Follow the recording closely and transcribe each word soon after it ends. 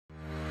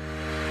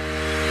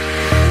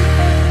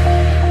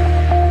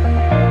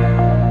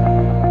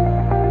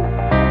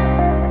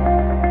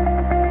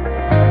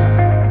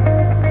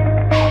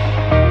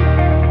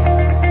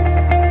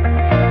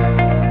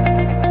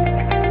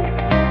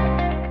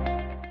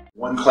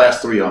one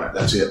class 3 on it.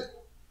 That's it.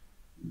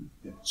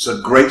 It's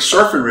a great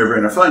surfing river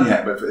and a fun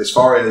yak, but as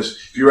far as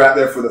if you're out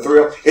there for the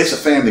thrill, it's a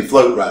family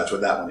float ride. That's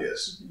what that one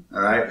is.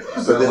 All right,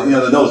 but then, you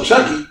know, the Nola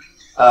Chunky,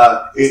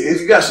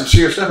 if you got some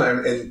serious stuff,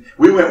 and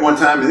we went one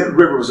time, and then the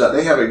river was up.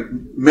 They have a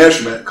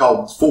measurement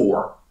called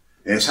 4,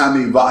 and it's how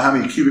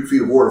many cubic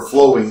feet of water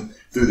flowing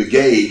through the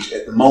gauge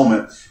at the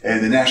moment.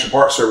 And the National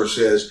Park Service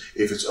says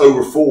if it's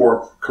over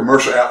 4,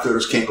 commercial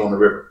outfitters can't go on the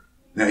river.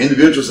 Now,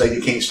 individuals say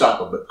you can't stop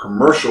them, but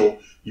commercial,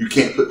 you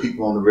can't put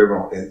people on the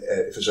river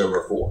if it's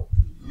over a 4.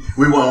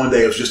 We went one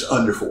day, it was just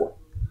under 4.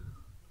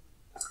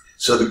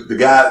 So the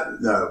guy,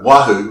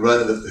 Wahoo,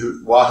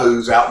 running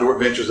Wahoo's Outdoor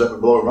Adventures up in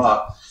Blowing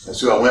Rock, that's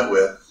who I went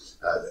with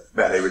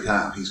about every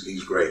time.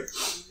 He's great.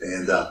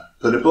 And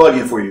put a plug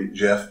in for you,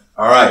 Jeff.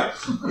 All right.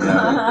 You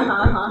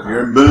know, if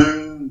you're in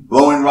Boone,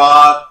 Blowing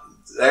Rock,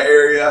 that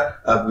area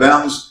of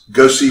mountains,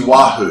 go see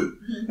Wahoo.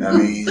 I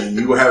mean,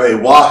 you will have a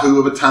Wahoo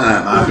of a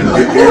time. I can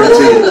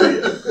guarantee it to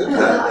you.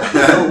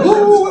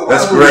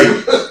 That's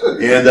great.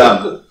 And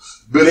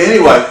but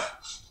anyway,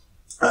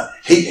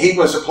 he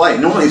was a play.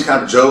 Normally he's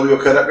kind of a jovial,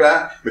 cut up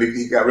guy, but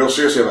he got real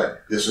serious.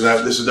 Like, this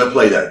is no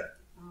play day.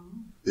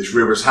 This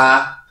river's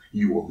high.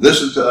 You will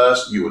listen to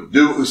us. You will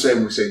do what we say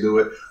when we say do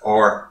it,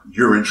 or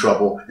you're in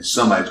trouble and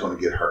somebody's going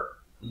to get hurt.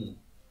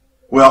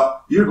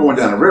 Well, you're going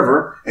down a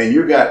river, and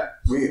you got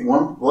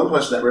one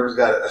place in that river's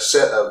got a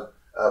set of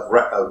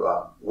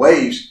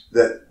waves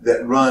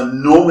that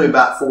run normally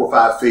about 4 or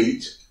 5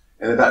 feet,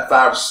 and about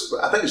 5.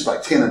 I think it's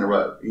like 10 in a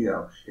row. You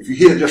know, if you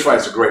hit it just right,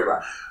 it's a great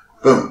ride.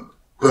 Boom,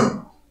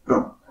 boom,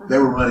 boom. They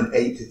were running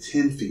 8 to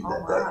 10 feet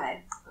that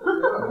day.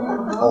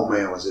 Oh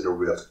man, was it a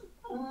rip?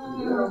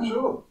 Yeah, I'm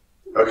sure.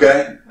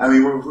 Okay, I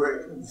mean we're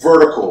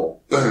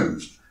vertical, boom.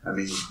 I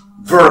mean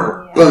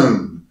vertical,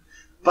 boom.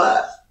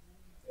 But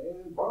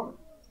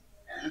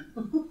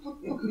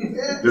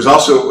there's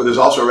also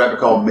a rapid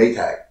called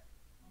Maytag.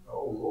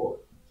 Oh Lord,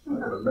 I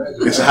can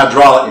imagine. It's a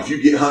hydraulic. If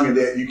you get hung in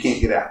that, you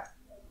can't get out.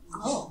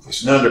 Oh.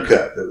 It's an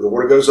undercut. The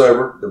water goes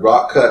over, the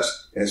rock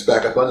cuts, and it's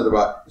back up under the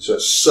rock, so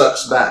it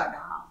sucks back.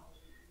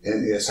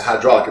 And it's a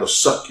hydraulic. It'll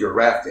suck your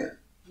raft in.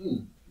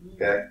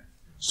 Okay,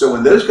 so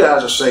when those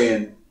guys are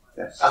saying,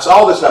 that's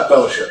all this about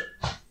fellowship.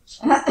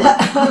 When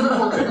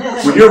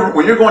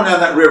you're going down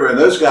that river and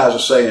those guys are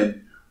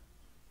saying,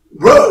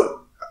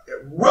 row,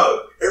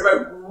 row,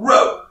 everybody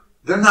row,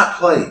 they're not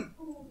playing.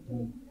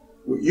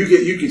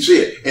 You can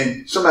see it,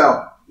 and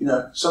somehow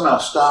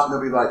stop and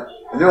they'll be like,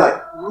 and they're like,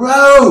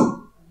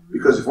 row,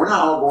 because if we're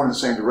not all going in the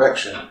same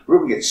direction, we're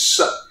gonna get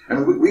sucked. I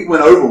mean, we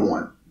went over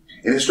one,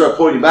 and it started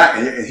pulling you back,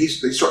 and they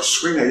start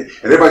screaming at you,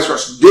 and everybody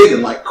starts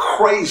digging like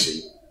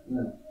crazy.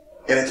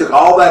 And it took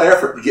all that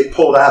effort to get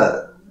pulled out of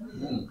it.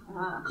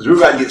 Because we were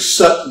about to get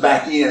sucked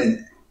back in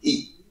and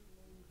eat.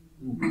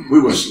 We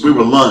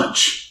were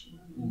lunch.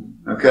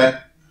 Okay?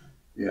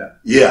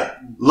 Yeah.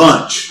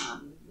 Lunch.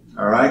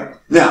 All right?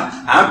 Now,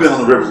 I've been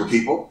on the river with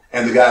people,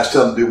 and the guys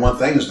tell them to do one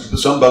thing, and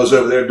some boats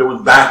over there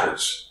doing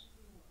backwards.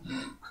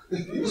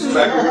 Backwards with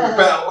the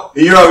paddle.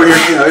 And you're over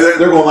here,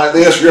 they're going like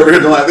this, you're over here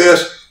doing like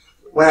this.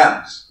 What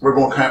happens? We're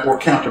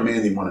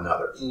countermanding one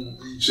another.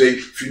 See,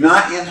 if you're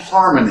not in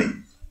harmony,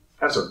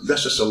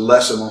 that's just a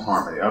lesson on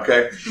harmony,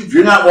 okay? If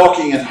you're not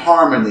walking in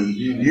harmony,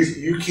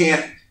 you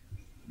can't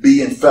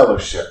be in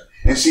fellowship.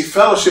 And see,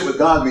 fellowship with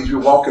God means we're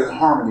walking in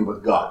harmony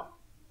with God.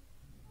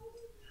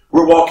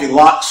 We're walking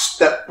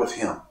lockstep with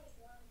Him.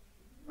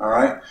 All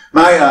right?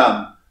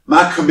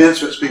 My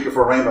commencement speaker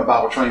for Rhema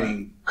Bible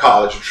Training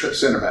College,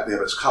 center back then,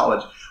 but it's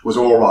college, was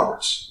Oral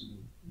Roberts.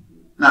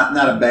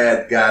 Not a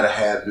bad guy to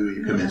have do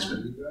your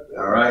commencement.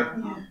 All right?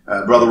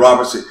 Brother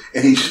Roberts,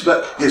 and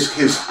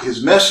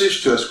his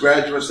message to us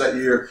graduates that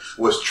year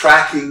was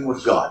tracking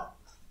with God.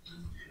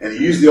 And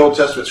he used the Old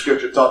Testament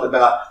scripture, talked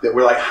about that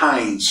we're like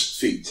hinds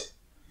feet.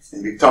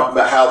 And he talked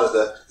about how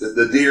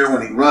the deer,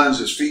 when he runs,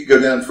 his feet go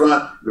down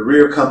front, the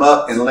rear come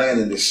up and land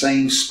in the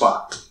same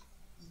spot.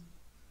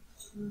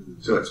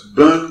 So it's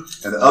boom,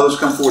 and the others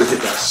come forward and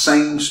hit that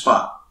same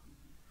spot.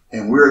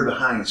 And we're the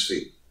hinds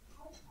feet.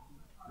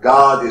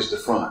 God is the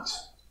front.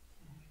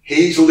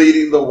 He's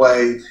leading the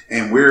way,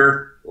 and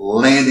we're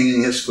landing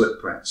in His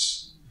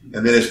footprints.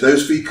 And then as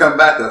those feet come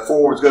back, the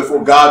forwards go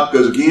forward, God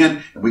goes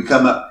again, and we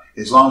come up.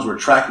 As long as we're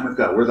tracking with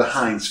God, we're the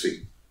hinds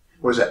feet.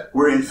 What is that?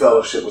 We're in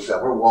fellowship with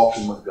God. We're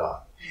walking with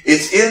God.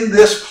 It's in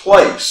this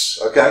place,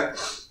 okay?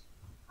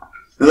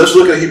 Now let's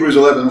look at Hebrews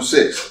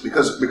 11:6,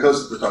 because we're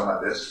talking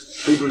about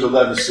this. Hebrews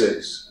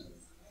 11:6.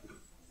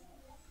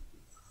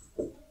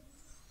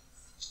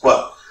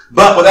 Well,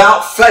 but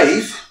without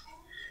faith,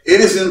 it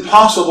is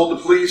impossible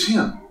to please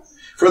Him.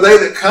 For they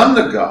that come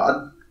to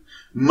God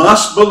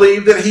must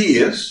believe that He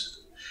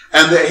is,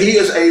 and that He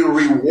is a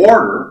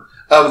rewarder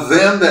of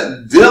them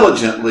that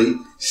diligently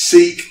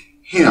seek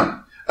Him.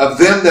 Of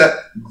them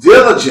that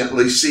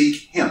diligently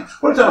seek Him.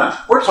 What are we talking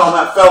about? We're talking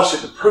about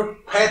fellowship,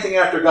 panting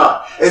after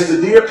God. As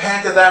the deer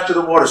panteth after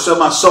the water, so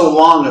my soul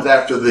longeth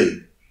after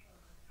Thee.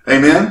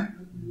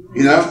 Amen?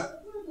 You know?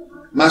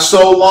 My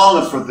soul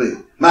longeth for Thee.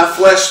 My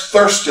flesh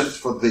thirsteth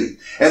for Thee,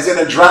 as in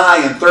a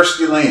dry and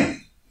thirsty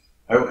land.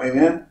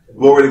 Amen?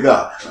 Glory to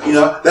God. You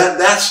know,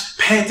 that's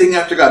panting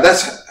after God.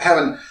 That's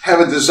having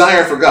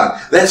desire for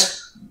God.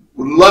 That's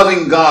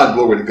loving God.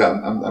 Glory to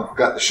God. I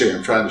forgot to share.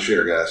 I'm trying to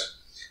share, guys.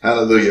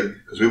 Hallelujah.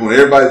 Because we want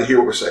everybody to hear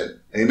what we're saying.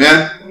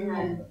 Amen?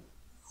 Amen.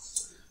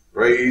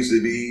 Praise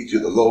be to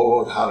the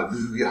Lord.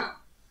 Hallelujah.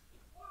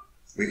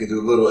 We can do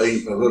a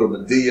little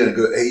Medea and a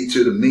good A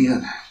to the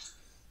men.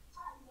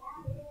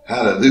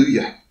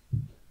 Hallelujah.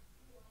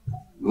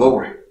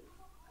 Glory.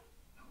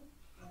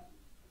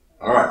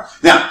 All right.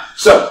 Now,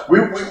 so we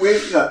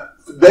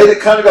they that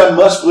come to God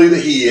must believe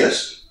that He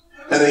is,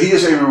 and that He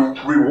is a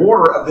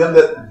rewarder of them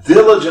that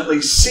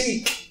diligently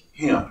seek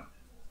Him.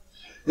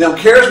 Now,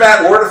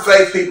 charismatic word of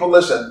faith people,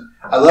 listen,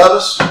 I love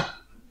us,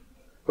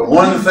 but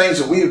one of the things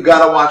that we've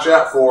got to watch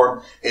out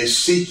for is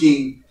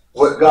seeking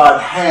what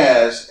God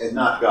has and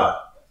not God.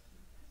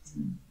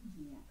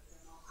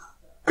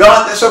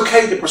 God, it's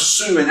okay to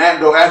pursue and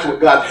go after what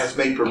God has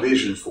made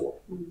provision for.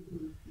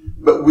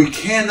 But we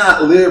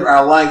cannot live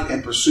our life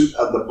in pursuit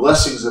of the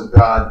blessings of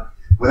God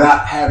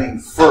without having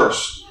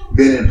first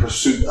been in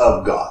pursuit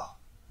of God.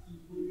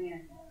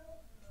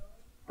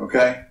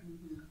 Okay?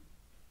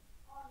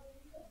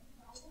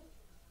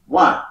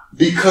 Why?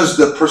 Because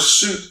the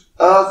pursuit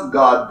of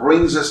God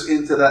brings us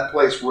into that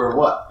place where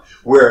what?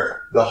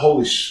 Where the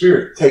Holy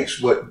Spirit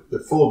takes what the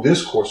full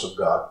discourse of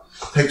God,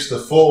 takes the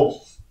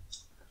full,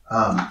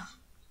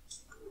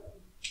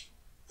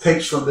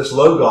 takes from this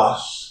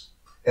Logos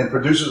and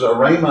produces a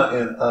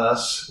rhema in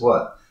us,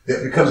 what?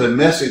 It becomes a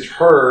message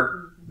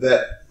heard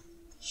that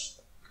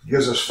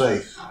gives us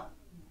faith.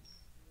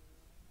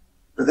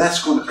 But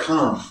that's going to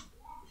come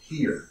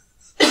here.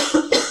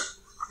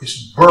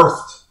 It's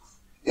birthed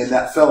in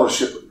that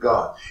fellowship with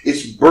God.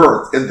 It's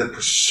birthed in the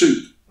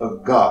pursuit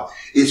of God.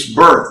 It's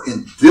birthed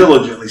in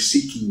diligently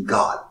seeking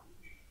God.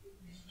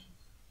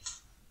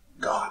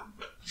 God.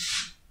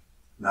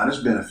 Not His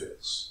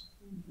benefits.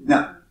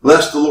 Now,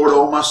 bless the Lord,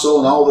 O my soul,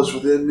 and all that's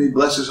within me.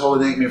 Bless His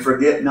holy name, and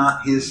forget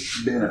not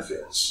His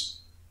benefits.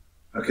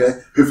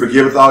 Okay? Who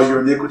forgiveth all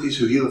your iniquities,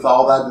 who healeth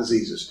all thy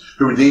diseases,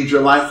 who redeems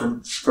your life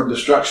from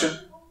destruction.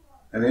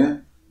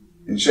 Amen?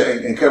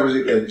 And covers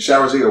it and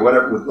showers it or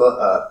whatever with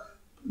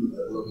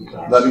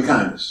loving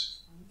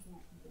kindness.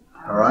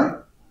 All right?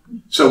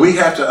 So we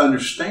have to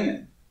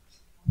understand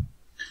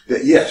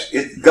that yes,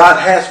 God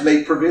has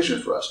made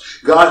provision for us.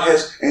 God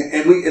has,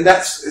 and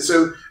that's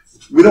so.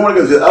 We don't want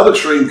to go to the other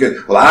extreme.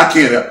 Well,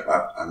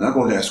 I'm not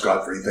going to ask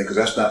God for anything because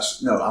that's not.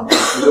 No,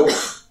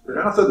 we're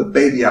not going to throw the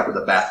baby out with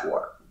the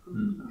bathwater.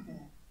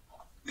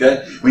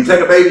 Okay, when you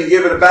take a baby and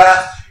give it a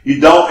bath, you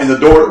don't, and the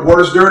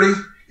water's dirty.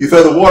 You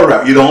throw the water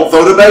out. You don't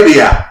throw the baby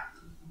out.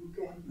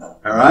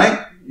 All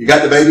right, you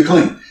got the baby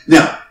clean.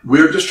 Now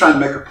we're just trying to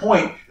make a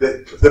point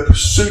that the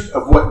pursuit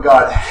of what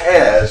God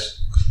has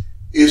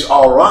is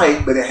all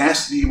right, but it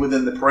has to be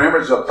within the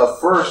parameters of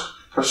first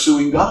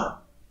pursuing God.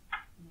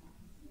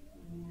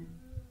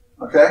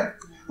 Okay?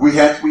 We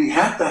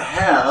have to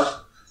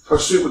have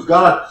pursuit with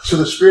God so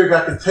the Spirit of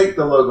God can take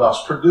the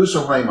Logos, produce a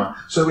rhema,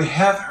 so we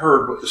have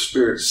heard what the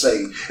Spirit's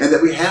saying, and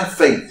that we have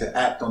faith to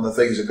act on the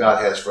things that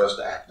God has for us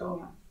to act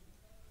on.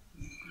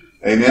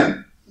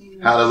 Amen?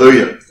 Amen.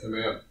 Hallelujah.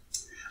 Amen.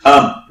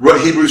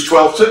 Hebrews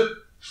 12:2.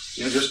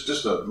 You know,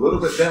 just a little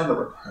bit down the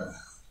road.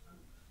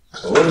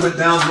 A little bit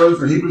down the road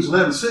from Hebrews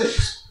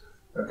 11:6.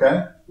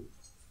 Okay?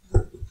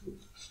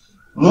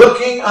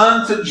 Looking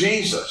unto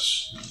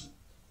Jesus,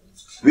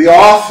 the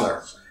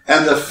author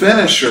and the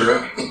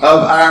finisher of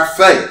our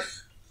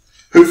faith,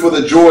 who for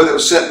the joy that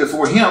was set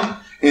before Him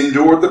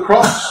endured the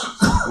cross.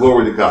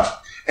 Glory to God.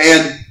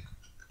 And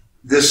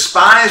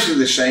despising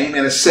the shame,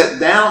 and is set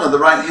down at the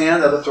right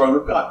hand of the throne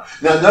of God.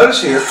 Now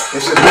notice here, it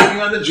says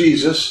looking unto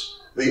Jesus,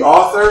 the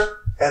author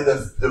and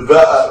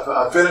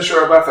the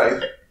finisher of our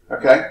faith.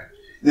 Okay?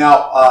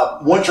 Now,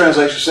 one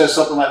translation says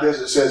something like this.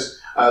 It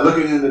says,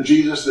 looking into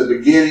Jesus, the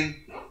beginning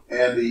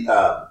and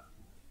the...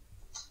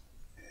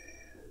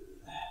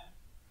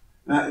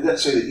 it doesn't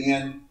say the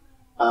end.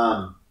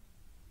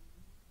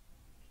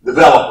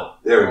 Developer.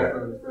 There we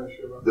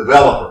go.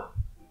 Developer.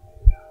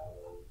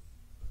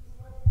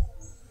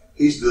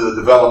 He's the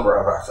developer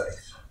of our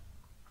faith.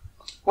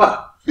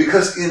 Why?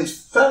 Because in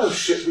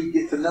fellowship we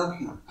get to know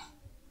Him.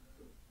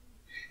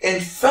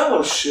 In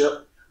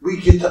fellowship we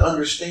get to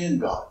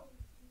understand God.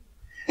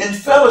 In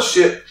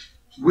fellowship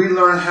we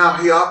learn how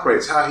He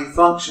operates, how He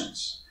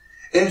functions.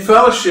 In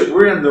fellowship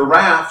we're in the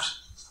raft.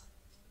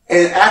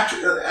 And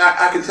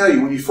I can tell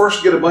you, when you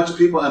first get a bunch of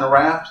people in a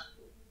raft,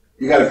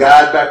 you got a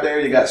guide back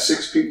there, you got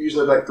 6 people,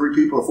 usually like 3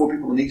 people or 4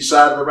 people on each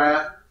side of the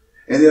raft.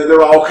 And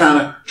they're all kind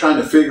of trying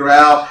to figure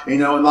out, and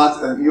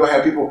you'll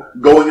have people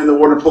going in the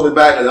water and pulling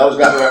back, and the others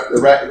got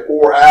the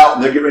oar out,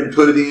 and they're getting ready to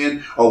put it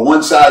in, or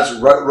one side's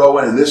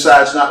rowing and this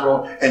side's not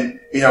rowing, and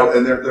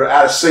they're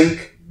out of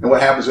sync. And what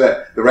happens is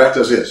that the raft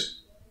does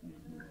this.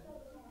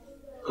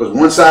 Because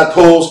one side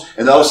pulls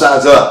and the other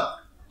side's up.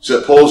 So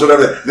it pulls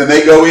whatever. Then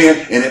they go in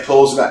and it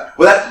pulls back.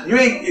 Well,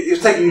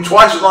 it's taking you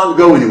twice as long to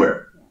go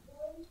anywhere.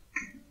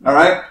 All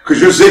right?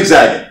 Because you're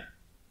zigzagging.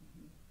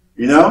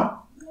 You know?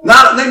 May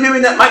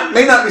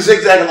not be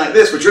zigzagging like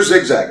this, but you're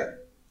zigzagging.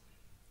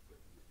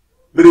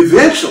 But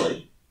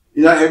eventually,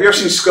 have you ever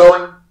seen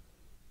sculling?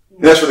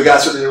 And that's where the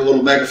guy's sitting in a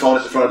little megaphone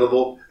at the front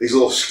of these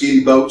little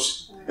skinny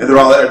boats, and they're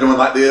all there doing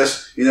like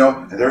this, and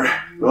they're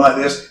going like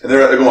this, and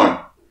they're going,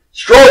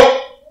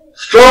 stroke,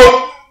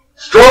 stroke,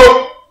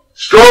 stroke,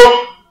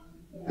 stroke.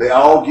 They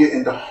all get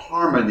into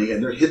harmony,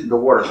 and they're hitting the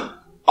water.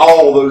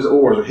 All those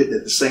oars are hitting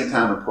at the same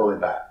time and pulling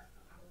back.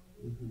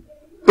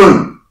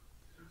 Boom,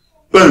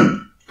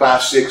 boom.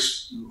 5,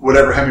 6,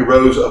 whatever, how many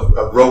rows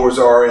of rowers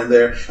are in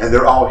there, and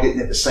they're all hitting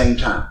at the same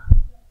time.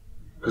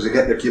 Because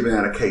they're giving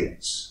out a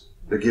cadence.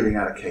 They're giving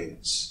out a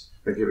cadence.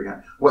 They're giving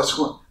out. What's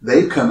going on?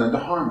 They've come into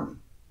harmony.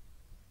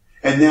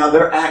 And now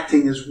they're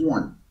acting as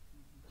one.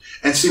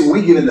 And see, when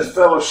we get into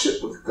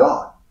fellowship with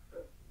God,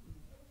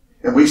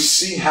 and we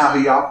see how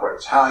He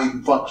operates, how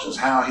He functions,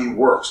 how He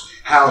works,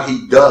 how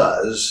He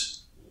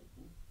does,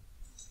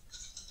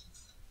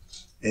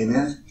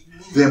 amen,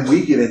 then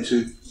we get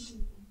into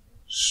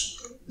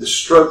the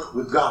stroke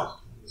with God.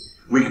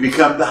 We can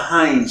become the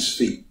hinds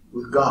feet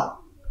with God.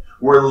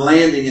 We're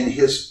landing in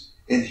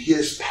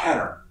His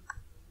pattern.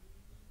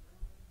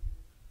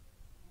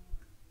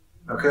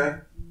 Okay?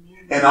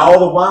 And all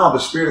the while, the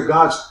Spirit of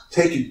God's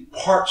taking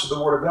parts of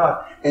the Word of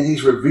God and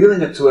He's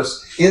revealing it to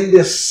us in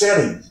this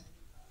setting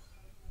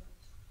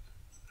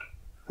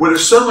where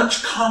there's so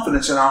much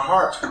confidence in our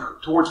hearts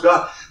towards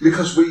God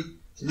because we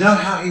know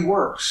how He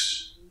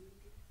works.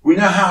 We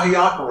know how He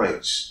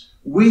operates.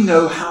 We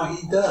know how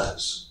He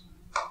does.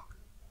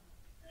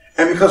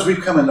 And because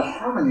we've come into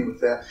harmony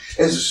with that,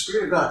 as the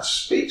Spirit of God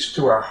speaks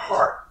to our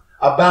heart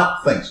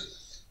about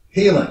things,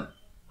 healing,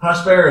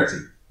 prosperity,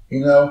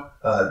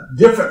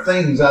 different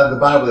things out of the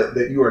Bible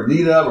that you are in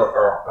need of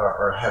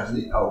or have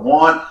or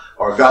want,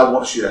 or God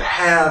wants you to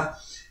have,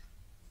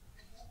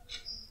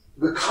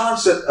 the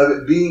concept of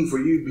it being for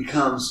you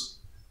becomes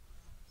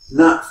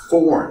not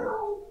foreign,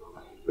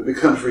 but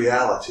becomes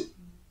reality.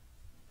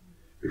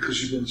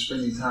 Because you've been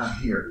spending time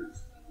here.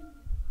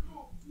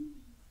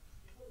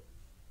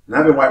 And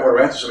I've been Whitewater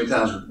Ranch so many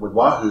times with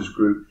Wahoo's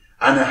group,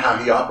 I know how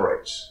he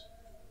operates.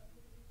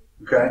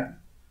 Okay?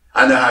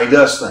 I know how he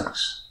does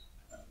things.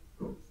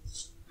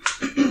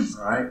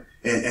 All right?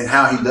 And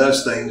how he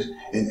does things.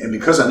 And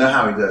because I know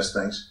how he does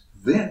things,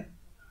 then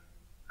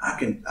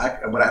if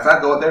I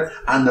go out there,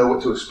 I know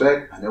what to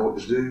expect. I know what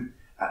to do.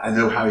 I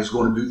know how he's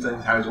going to do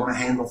things, how he's going to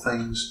handle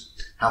things,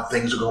 how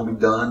things are going to be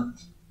done.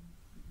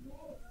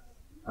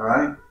 All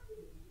right?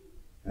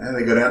 And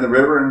they go down the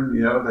river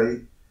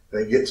and,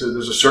 they get to,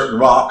 there's a certain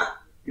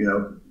rock,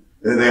 and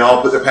they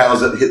all put their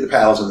paddles up and hit the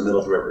paddles in the middle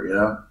of the river,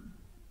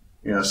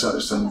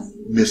 some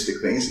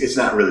mystic thing. It's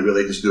not really,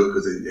 they just do it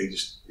because it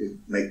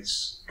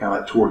makes kind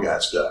of like tour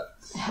guide stuff,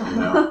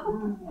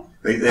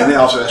 they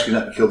also ask you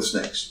not to kill the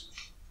snakes.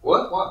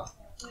 What?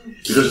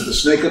 Because if the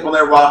snake up on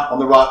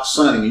the rock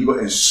sunning, and you go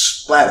and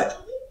splat it,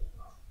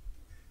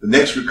 the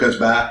next group comes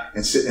by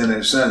and sit in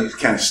there sunning, it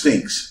kind of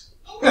stinks.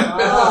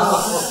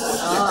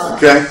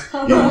 Okay?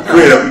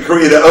 You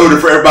create an odor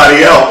for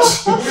everybody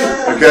else.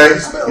 Okay?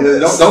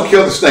 Don't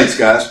kill the snakes,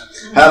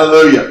 guys.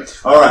 Hallelujah.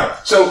 All right.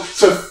 So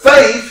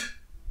faith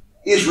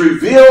is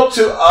revealed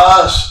to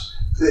us.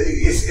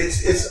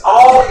 It's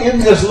all in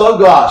this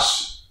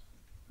Logos.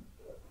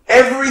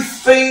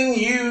 Everything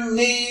you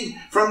need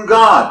from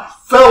God.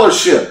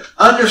 Fellowship,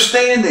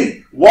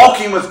 understanding,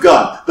 walking with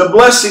God, the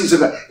blessings of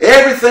God.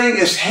 Everything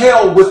is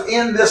held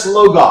within this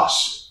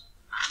Logos.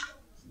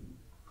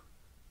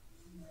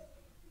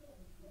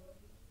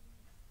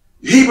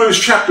 Hebrews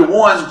chapter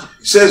 1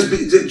 says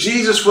that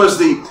Jesus was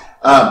the...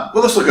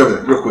 let's look over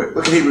there real quick.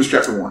 Look at Hebrews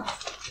chapter 1.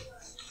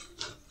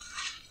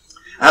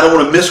 I don't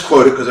want to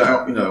misquote it because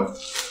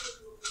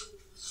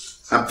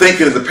I'm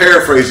thinking of the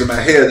paraphrase in my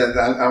head and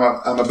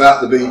I'm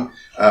about to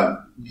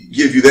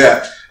give you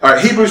that. All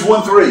right, Hebrews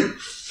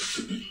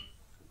 1:3.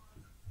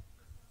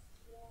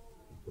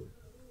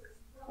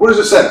 What does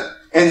it say?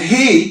 And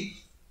he,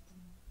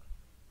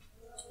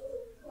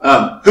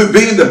 who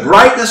being the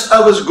brightness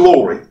of his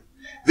glory,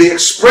 the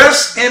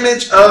express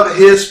image of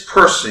his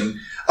person,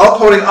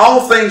 upholding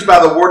all things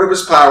by the word of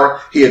his power,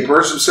 he had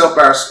purged himself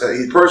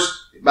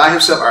by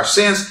himself our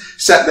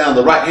sins, sat down at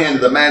the right hand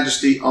of the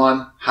majesty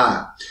on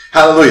high.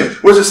 Hallelujah.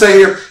 What does it say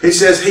here? He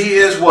says he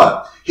is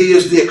what? He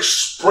is the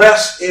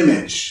express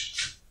image.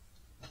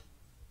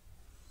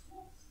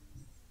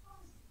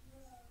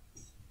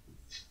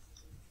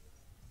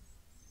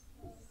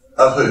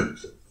 Of who?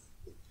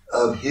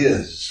 Of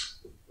his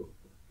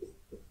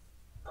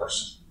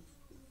person.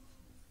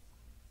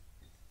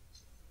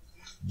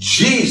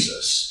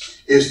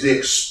 Jesus is the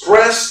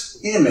express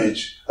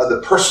image of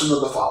the person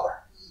of the Father.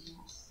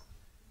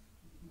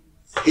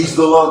 He's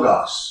the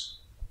Logos.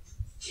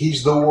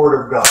 He's the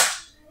Word of God.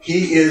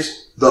 He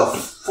is the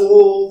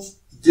full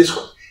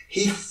discourse.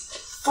 He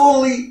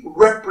fully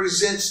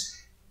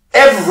represents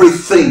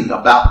everything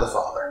about the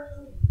Father.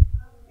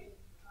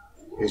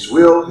 His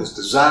will, his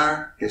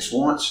desire, his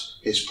wants,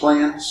 his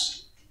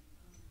plans.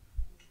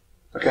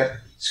 Okay?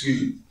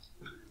 Excuse me.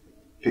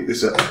 Pick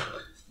this up.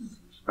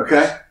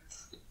 Okay?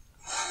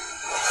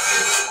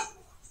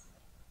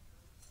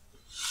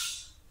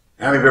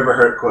 How many have ever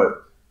heard it quote?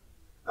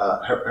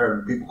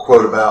 heard people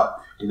quote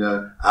about,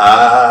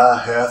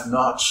 eye hath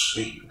not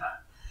seen,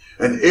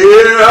 and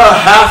ear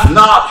hath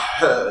not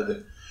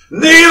heard,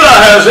 neither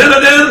has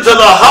entered into the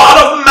heart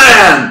of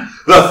man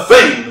the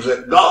things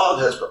that God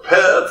has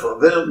prepared for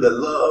them that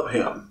love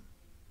him.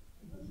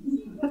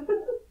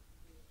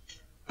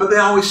 But they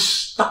always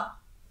stop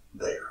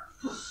there.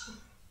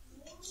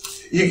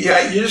 You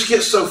just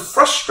get so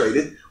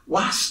frustrated.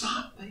 Why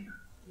stop there?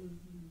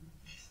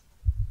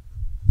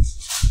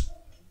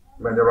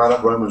 Remember to write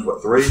up Romans,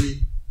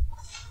 3?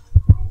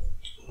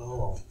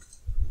 Oh.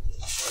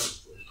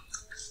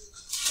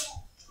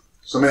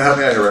 Somebody help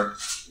me out here, Rick.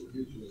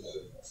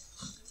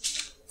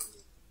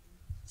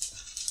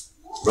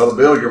 Brother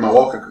Bill, you're my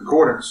walking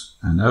concordance.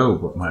 I know,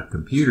 but my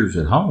computer's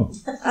at home.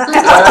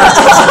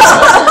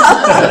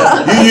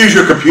 You use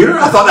your computer?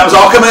 I thought that was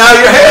all coming out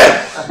of your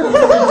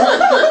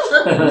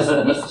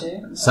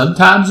head.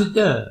 Sometimes it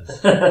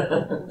does. 1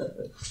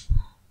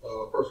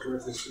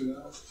 Corinthians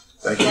 2:9.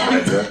 Thank you.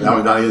 Now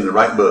we're not even in the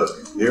right book.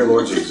 Dear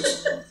Lord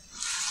Jesus.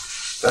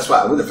 That's why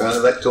I wouldn't have found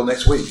it until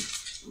next week.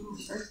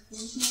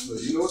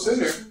 But you know what's in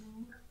there.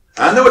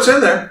 I know what's in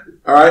there.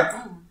 All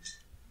right.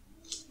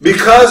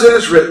 Because it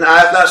is written, I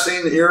have not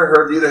seen, the ear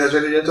heard, neither has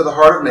entered into the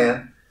heart of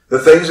man the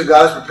things that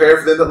God has prepared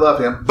for them that love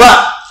him.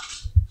 But,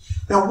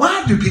 now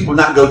why do people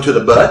not go to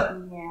the but?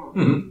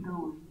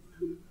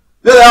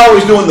 They're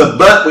always doing the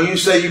but when you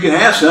say you can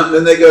have something,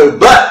 then they go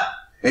but,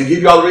 and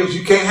give you all the reasons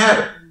you can't have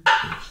it.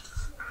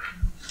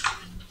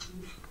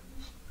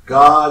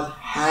 God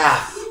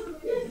hath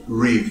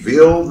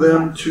revealed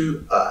them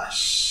to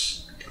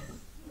us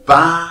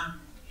by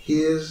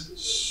his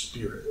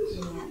Spirit.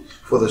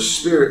 For the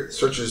Spirit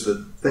searches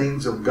the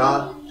things of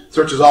God,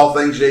 searches all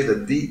things, yea, the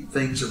deep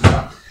things of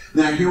God.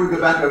 Now here we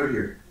go back over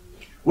here.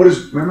 What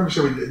is, remember,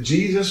 so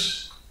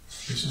Jesus,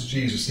 this is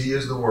Jesus. He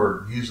is the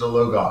Word. He is the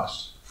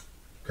Logos.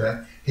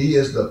 Okay? He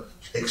is the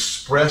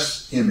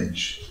express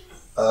image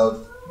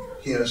of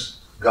his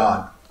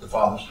God, the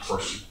Father's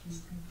person.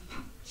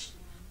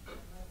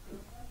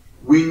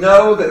 We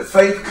know that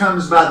faith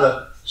comes by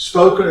the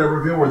spoken or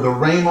revealed word, the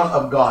rhema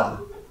of God.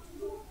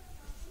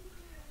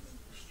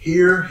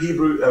 Here,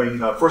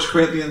 1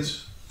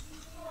 Corinthians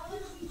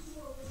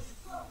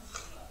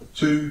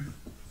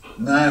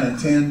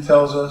 2:9-10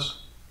 tells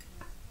us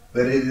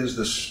that it is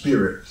the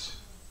Spirit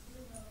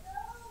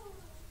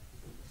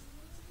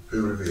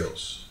who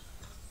reveals.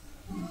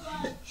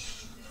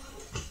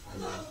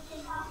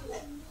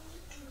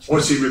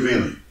 What is he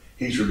revealing?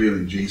 He's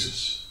revealing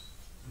Jesus.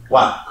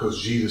 Why? Because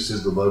Jesus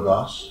is the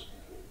Logos.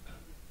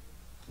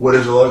 What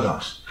is the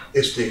Logos?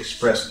 It's the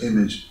express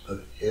image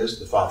of his,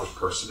 the Father's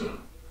person.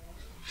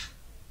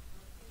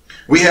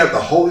 We have the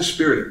Holy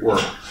Spirit at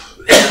work.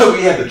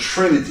 We have the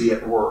Trinity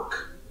at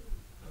work.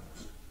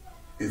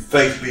 In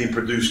faith being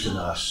produced in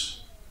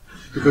us.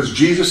 Because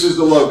Jesus is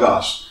the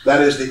Logos.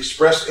 That is the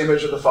express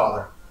image of the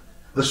Father.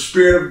 The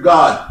Spirit of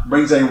God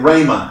brings a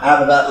rhema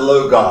out of that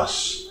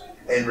Logos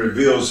and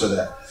reveals to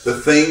that. The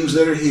things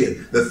that are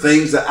hid, the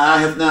things that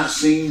eye have not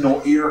seen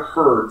nor ear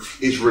heard,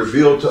 is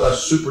revealed to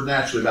us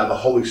supernaturally by the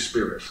Holy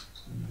Spirit.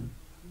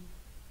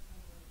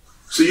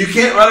 So you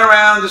can't run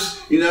around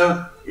just, you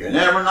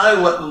never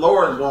know what the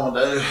Lord is going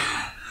to do.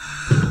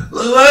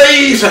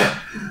 Louise!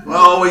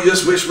 Well, we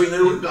just wish we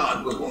knew what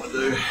God was going to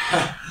do.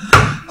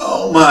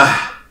 Oh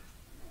my.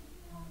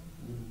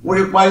 Why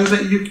do you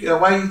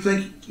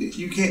think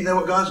you can't know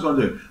what God's going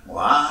to do? Well,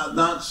 I've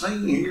not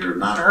seen, ear,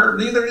 not heard,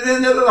 neither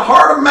in the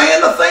heart of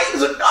man the things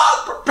that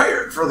God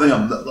prepared for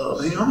them that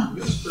love him.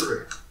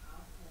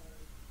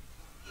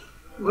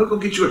 We'll go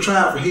get you a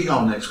tryout for Hee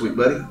Haw next week,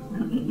 buddy.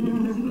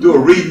 Do a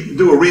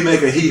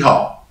remake of Hee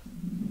Haw.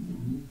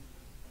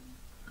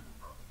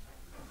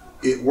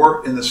 It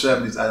worked in the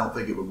 70s. I don't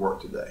think it would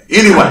work today.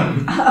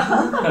 Anyway.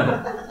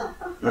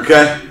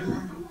 Okay?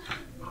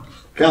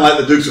 Kind of like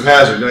the Dukes of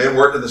Hazzard. It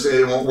worked in the 70s.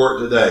 It won't work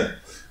today.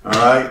 All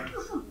right?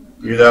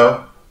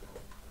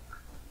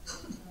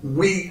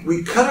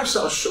 We cut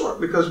ourselves short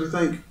because we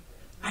think,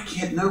 I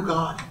can't know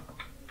God.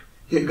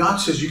 Yet God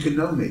says you can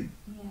know me.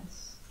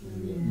 Yes.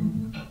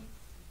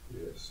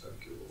 Yes,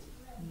 thank you, Lord.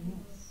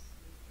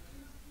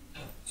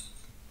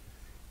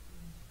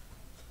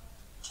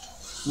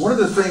 One of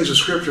the things the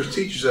Scriptures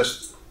teaches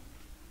us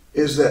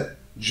is that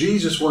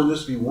Jesus wanted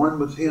us to be one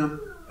with Him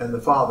and the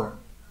Father,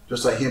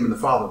 just like Him and the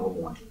Father were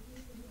one.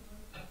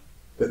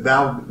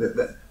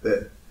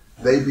 That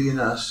they be in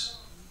us,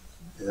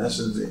 and us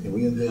and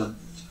we in them,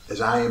 as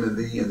I am in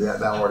thee, and that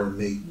thou art in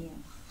me. Yeah.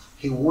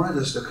 He wanted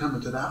us to come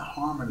into that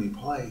harmony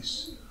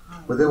place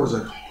where there was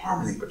a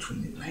harmony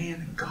between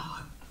man and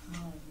God,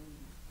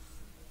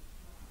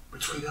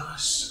 between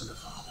us and the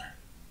Father.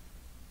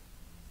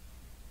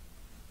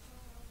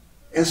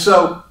 And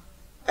so,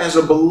 as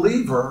a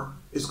believer,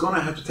 it's going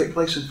to have to take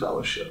place in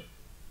fellowship.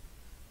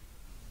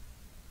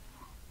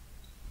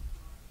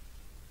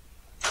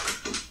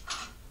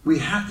 We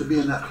have to be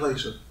in that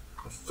place of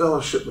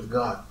fellowship with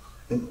God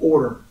in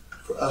order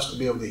for us to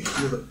be able to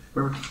hear the...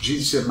 Remember,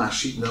 Jesus said, my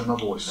sheep know my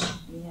voice.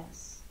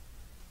 Yes.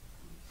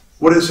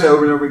 What does it say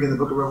over and over again in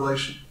the book of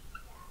Revelation?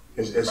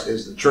 As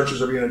the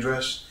churches are being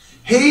addressed?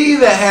 He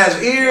that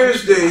has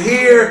ears to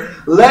hear,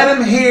 let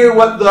him hear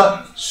what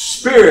the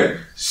Spirit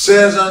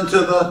says unto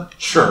the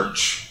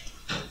church.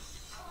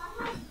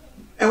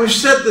 And we've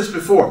said this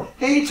before.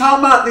 He ain't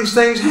talking about these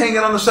things hanging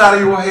on the side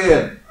of your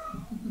head.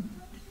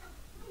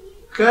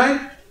 Okay?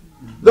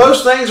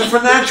 Those things are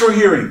for natural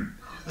hearing.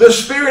 The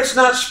Spirit's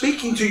not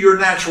speaking to your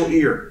natural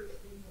ear.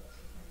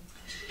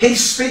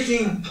 He's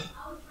speaking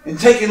and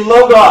taking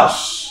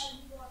Logos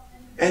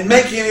and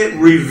making it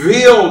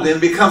revealed and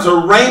becomes a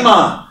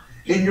rhema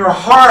in your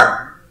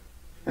heart.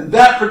 And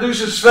that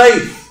produces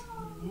faith.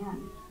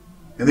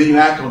 And then you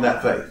act on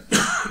that faith.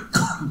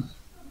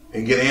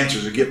 And get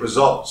answers and get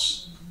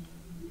results.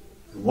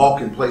 And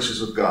walk in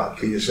places with God.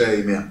 Can you say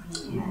amen?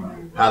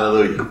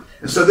 Hallelujah.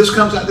 And so this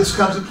comes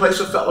in place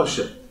of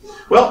fellowship.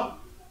 Well,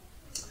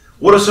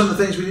 what are some of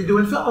the things we need to do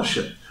in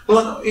fellowship?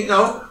 Well, you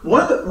know,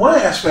 one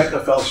aspect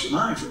of fellowship,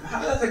 how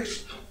did I think?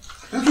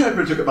 I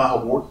ever took up my whole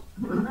board.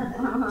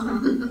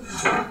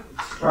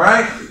 All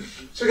right?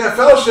 So we got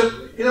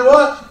fellowship. You know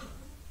what?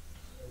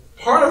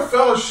 Part of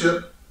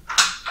fellowship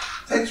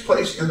takes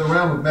place in the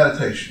realm of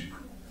meditation.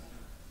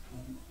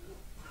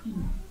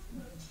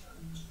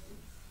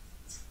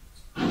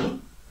 All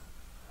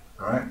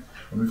right?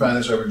 Let me find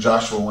this over in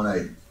Joshua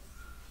 1:8.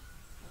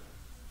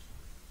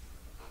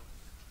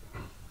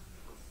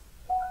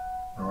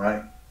 All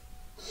right?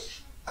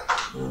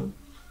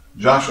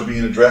 Joshua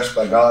being addressed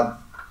by God.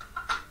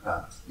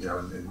 You know,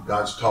 and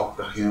God's talked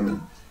to him,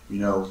 and you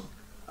know,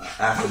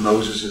 after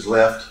Moses is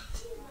left,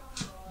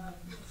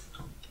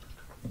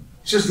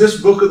 he says, "This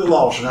book of the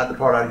law shall not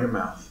depart out of your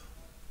mouth,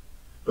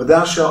 but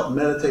thou shalt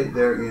meditate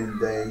therein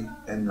day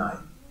and night,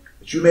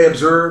 that you may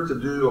observe to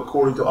do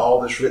according to all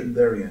that's written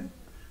therein.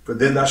 For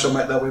then thou shalt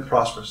make thy way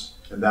prosperous,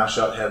 and thou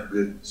shalt have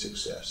good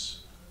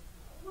success."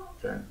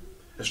 Okay,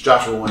 that's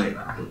Joshua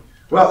 1:8.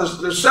 Well,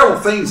 there's several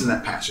things in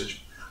that passage.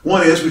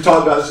 One is, we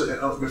talked about this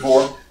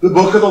before, the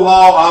book of the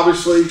law,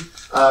 obviously,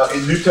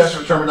 in New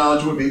Testament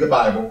terminology would be the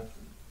Bible.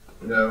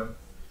 You know,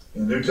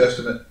 in New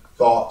Testament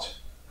thought.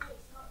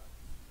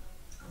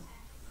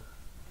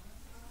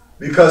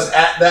 Because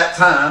at that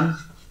time,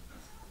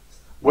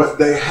 what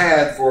they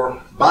had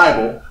for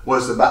Bible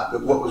was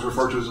what was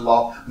referred to as the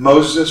law.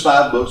 Moses'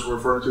 5 books were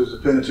referred to as the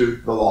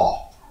Pentateuch, the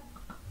law.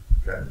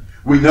 Okay.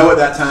 We know at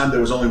that time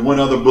there was only one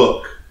other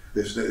book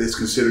that's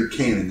considered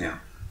canon now.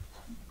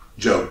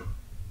 Job.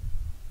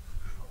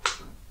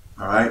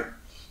 All right?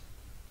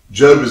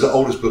 Job is the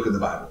oldest book in the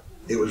Bible.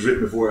 It was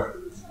written before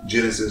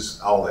Genesis,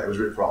 all that. It was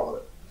written for all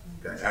of it.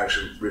 Okay?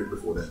 Actually, written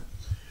before then.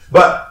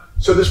 But,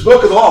 so this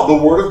book of the law, the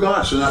Word of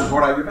God, shall not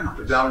depart out of your mouth,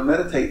 but thou shalt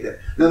meditate there.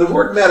 Now, the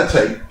word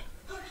meditate,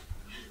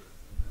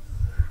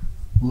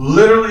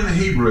 literally in the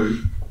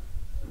Hebrew,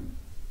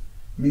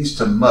 means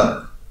to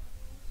mutter.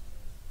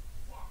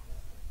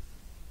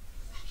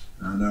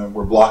 I know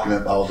we're blocking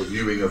up all the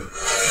viewing of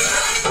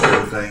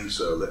everything,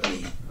 so let me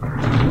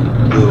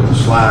do a little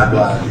slide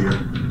glide here.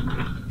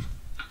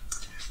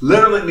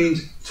 Literally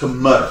means to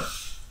mutter.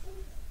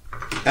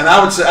 And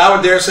I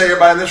would dare say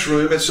everybody in this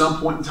room at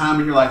some point in time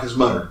in your life has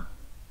muttered.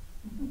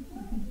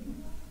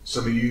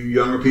 Some of you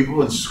younger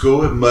people in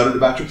school have muttered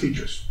about your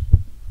teachers.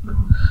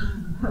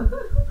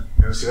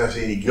 Let's see if I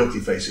see any guilty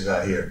faces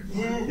out here.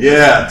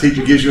 Yeah,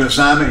 teacher gives you an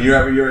assignment, you're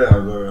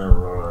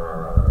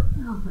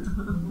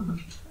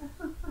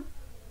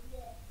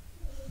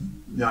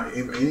Now,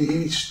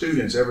 any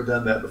students ever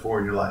done that before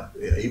in your life?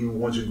 Even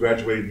ones who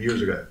graduated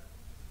years ago.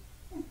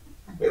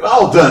 They've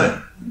all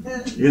done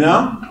it. You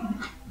know?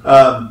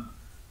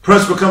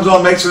 Principal comes on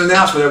and makes an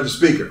announcement over the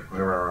speaker.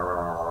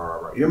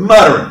 You're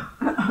muttering.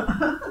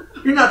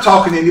 You're not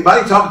talking to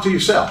anybody, you're talking to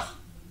yourself.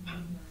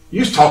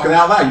 You're just talking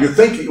out loud. You're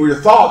thinking, or your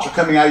thoughts are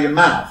coming out of your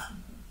mouth.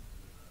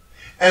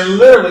 And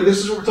literally, this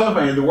is what we're talking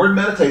about here. The word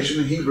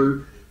meditation in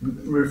Hebrew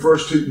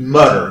refers to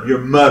mutter. You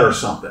mutter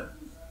something.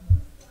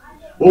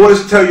 Well, what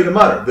does it tell you to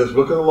mutter? This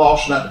book of the law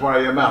shall not depart out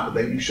of your mouth, but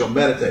then you shall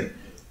meditate.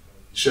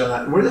 Shall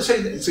not. Where does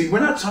it say? See, we're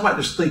not talking about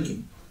just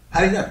thinking.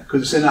 How do you know?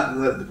 Because it said not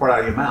to depart out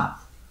of your mouth.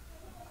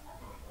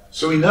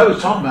 So we know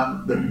it's talking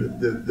about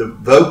the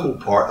vocal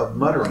part of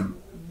muttering.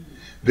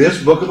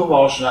 This book of the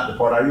law shall not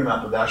depart out of your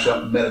mouth, but thou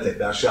shalt meditate.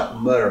 Thou shalt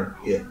mutter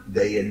it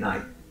day and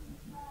night.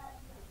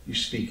 You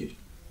speak it.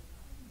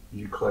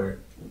 You declare it.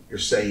 You're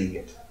saying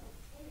it.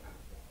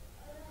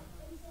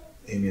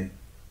 Amen.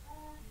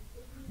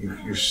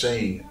 You're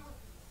saying it.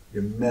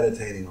 You're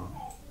meditating on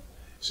it.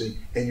 See,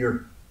 and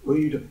what are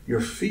you doing?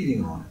 You're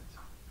feeding on it.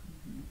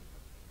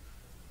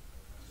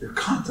 You're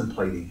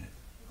contemplating it.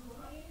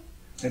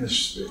 And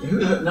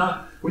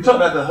we talk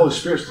about the Holy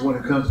Spirit's the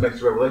one who comes and makes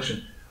the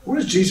revelation. What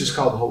does Jesus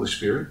call the Holy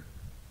Spirit?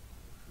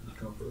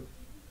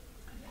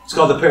 It's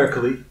called the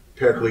Paraclete,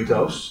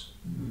 Parakletos.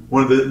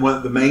 One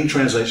of the main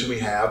translations we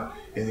have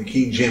in the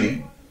King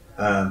James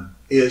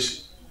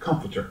is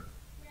Comforter.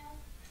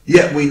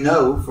 Yet we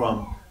know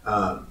from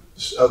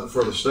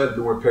further study of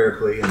the word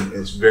Paraclete and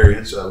its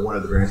variants, one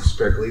of the variants is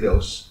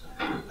Parakletos,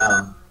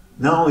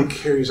 not only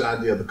carries the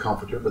idea of the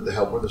Comforter, but the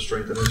helper, the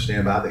strengthener, the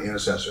standby, the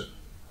intercessor,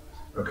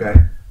 okay,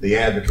 the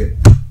advocate,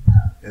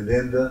 and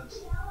then the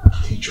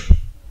teacher.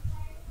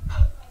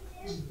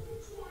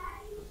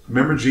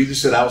 Remember Jesus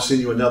said, I will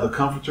send you another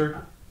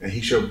comforter, and he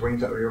shall bring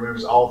to you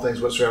remembers all things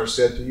whatsoever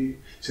said to you.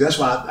 See, that's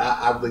why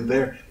I believe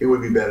there it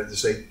would be better to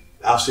say,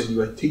 I'll send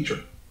you a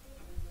teacher.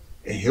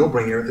 And he'll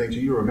bring everything to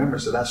you,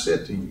 remembrance that I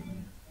said to you.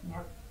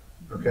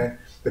 Okay?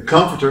 The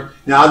comforter,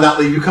 now I'll not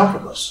leave you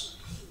comfortless.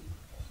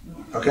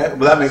 Okay?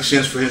 Well, that makes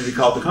sense for him to be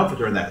called the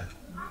comforter in that.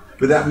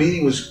 But that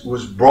meaning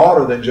was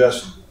broader than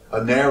just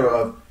a narrow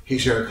of, he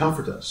shall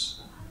comfort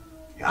us.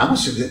 I'm going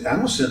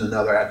to send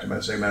another after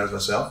the same matter as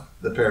myself,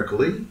 the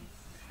Paraclete.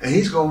 And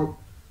he's going to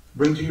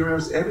bring to you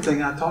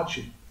everything I taught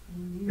you.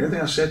 Everything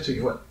I said to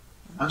you. What?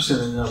 I'm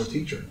sending another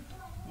teacher.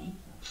 And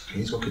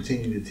he's going to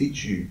continue to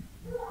teach you.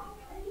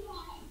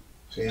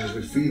 See, as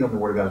we feed on the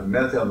Word of God, as we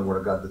meditate on the Word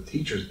of God, the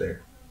teacher's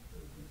there.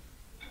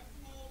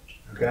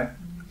 Okay?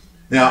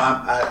 Now,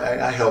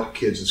 I help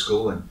kids in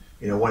school,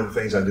 and one of the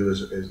things I do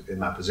is in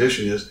my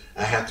position is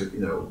I have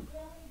to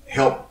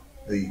help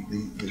the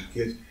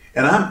kids,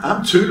 and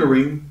I'm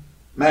tutoring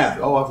math.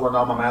 Oh, I've learned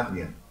all my math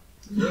again.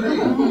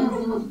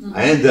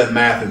 I hadn't done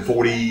math in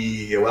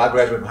 40. Well, I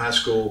graduated from high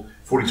school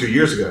 42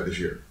 years ago this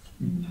year.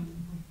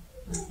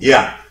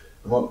 Yeah.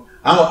 Well,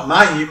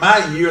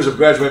 my years of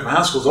graduating from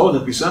high school is old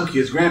enough to be some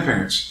kids'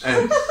 grandparents.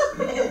 And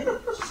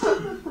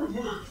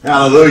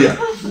hallelujah.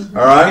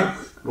 All right.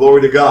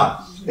 Glory to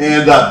God.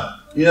 And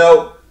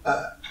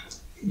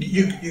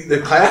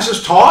the class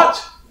is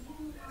taught,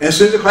 and as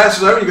soon as the class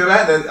is over, you go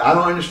back and I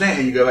don't understand,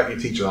 and you go back and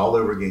you teach it all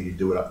over again. You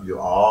do it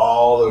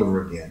all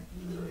over again,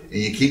 and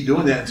you keep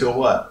doing that until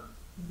what?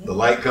 The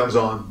light comes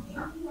on,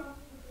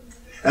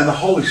 and the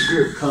Holy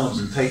Spirit comes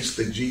and takes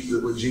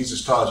what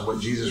Jesus taught us, what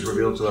Jesus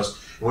revealed to us,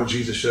 and what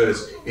Jesus showed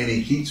us, and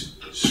He keeps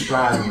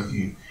striving with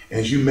you. And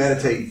as you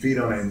meditate and feed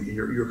on it, and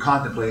you're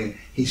contemplating,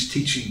 He's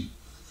teaching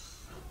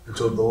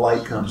until the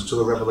light comes, till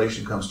the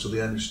revelation comes, till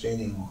the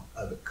understanding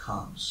of it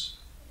comes.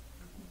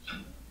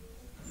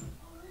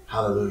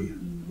 Hallelujah.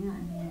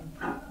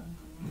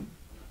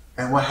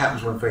 And what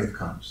happens when faith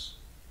comes?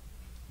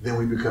 Then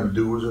we become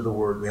doers of the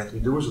word. We have to be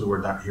doers of the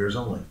word, not hearers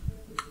only.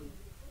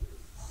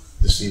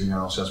 Deceiving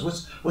our own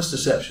selves. What's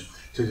deception?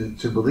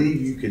 To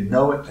believe you can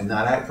know it and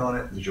not act on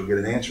it, that you'll get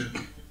an answer,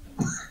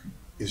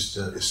 is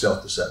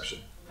self-deception.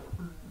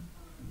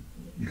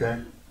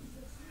 Okay?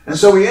 And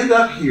so we end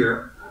up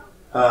here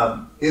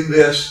in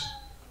this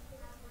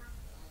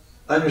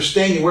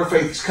understanding where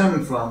faith is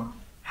coming from.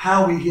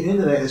 How we get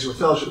into that is with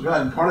fellowship with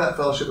God. And part of that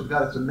fellowship with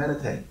God is to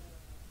meditate.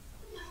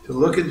 To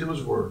look into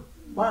His Word.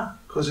 Why?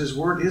 Because His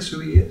Word is who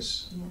He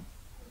is.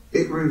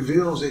 It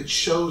reveals, it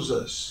shows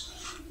us.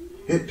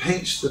 It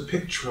paints the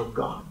picture of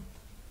God.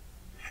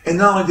 And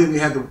not only did we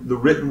have the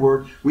written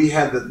Word, we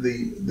had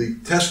the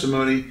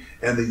testimony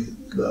and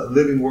the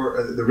living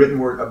Word, the written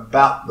Word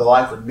about the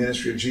life and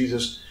ministry of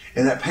Jesus.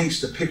 And that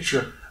paints the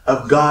picture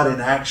of God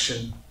in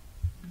action.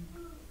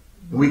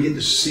 And we get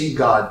to see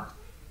God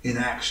in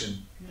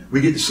action. We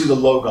get to see the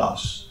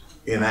Logos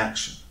in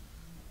action.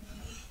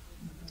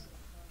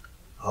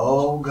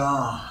 Oh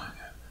God,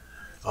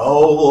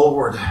 oh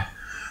Lord,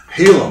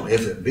 heal them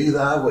if it be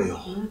Thy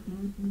will.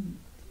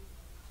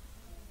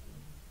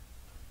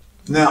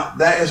 Now,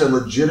 that is a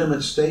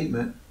legitimate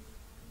statement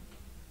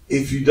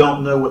if you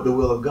don't know what the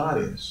will of God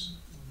is.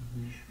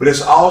 But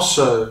it's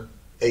also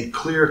a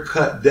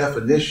clear-cut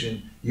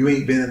definition. You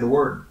ain't been in the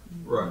Word.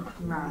 Right.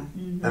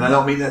 And I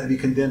don't mean that to be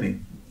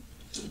condemning.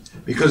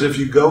 Because if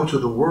you go to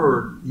the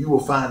Word, you will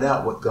find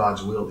out what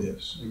God's will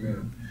is.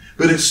 Amen.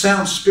 But it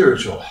sounds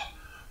spiritual.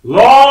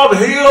 Lord,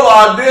 heal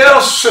our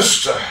dear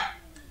sister,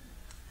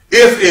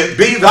 if it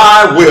be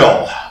Thy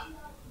will.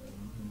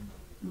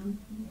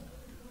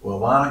 Well,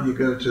 why don't you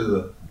go to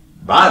the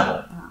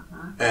Bible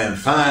and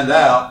find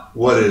out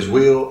what His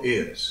will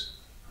is?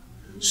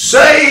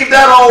 Save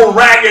that old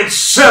ragged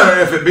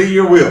sinner if it be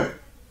Your will.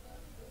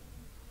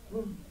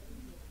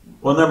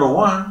 Well, number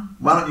one,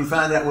 why don't you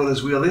find out what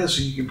His will is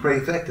so you can pray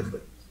effectively?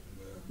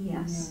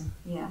 Yes,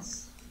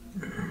 yes.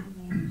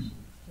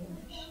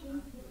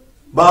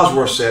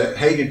 Bosworth said it.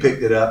 Hagen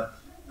picked it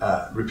up,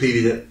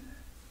 repeated it.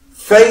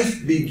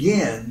 Faith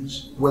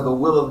begins where the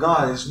will of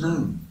God is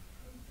known.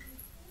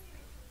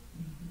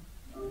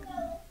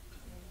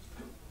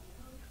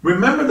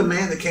 Remember the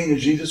man that came to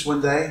Jesus one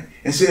day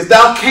and said,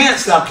 thou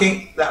canst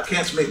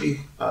make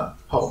me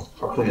whole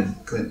or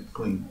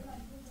clean.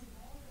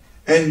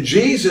 And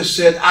Jesus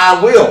said,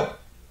 I will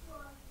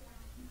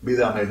be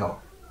thou made whole.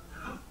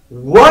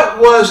 What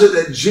was it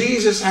that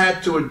Jesus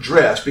had to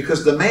address?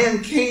 Because the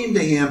man came to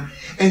Him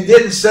and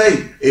didn't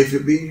say, if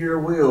it be Your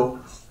will,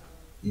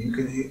 you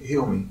can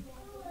heal me.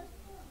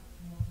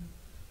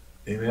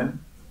 Amen?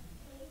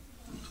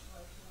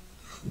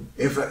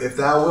 If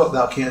Thou wilt,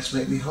 Thou canst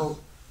make me whole.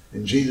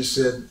 And Jesus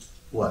said,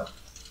 what?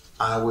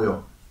 I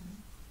will.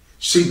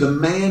 See, the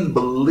man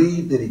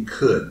believed that he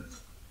could.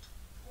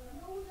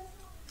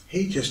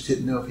 He just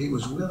didn't know if he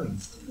was willing.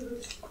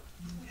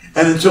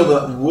 And until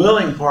the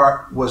willing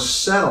part was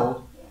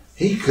settled,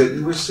 he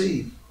couldn't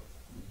receive.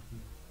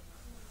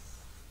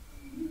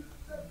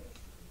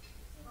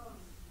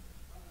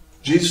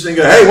 Jesus didn't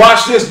go, hey,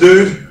 watch this,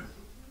 dude.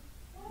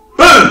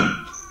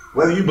 Boom!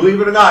 Whether you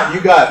believe it or not,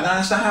 you got it. No,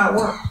 that's not how it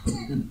works.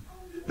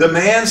 The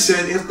man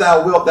said, if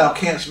thou wilt, thou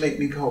canst make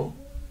me whole.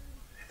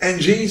 And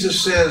Jesus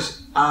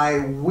says, I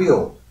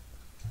will.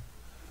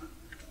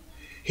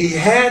 He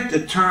had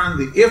to turn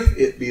the if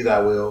it be thy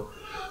will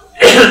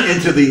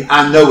into the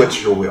I know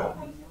it's your will.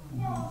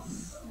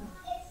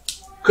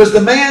 Because the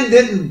man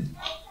didn't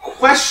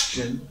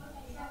question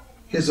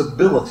his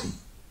ability.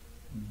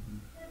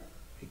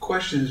 He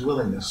questioned his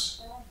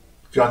willingness.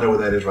 If y'all know what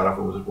that is, right off,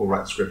 we'll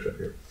write the scripture up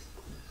here.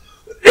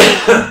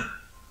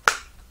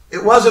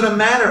 It wasn't a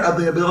matter of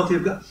the ability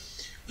of God.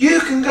 You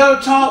can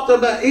go talk to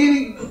about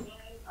any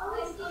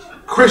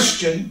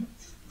Christian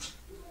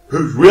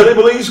who really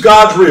believes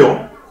God's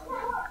real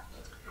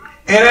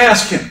and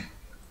ask him,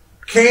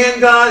 can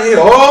God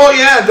heal? Oh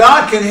yeah,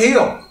 God can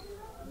heal.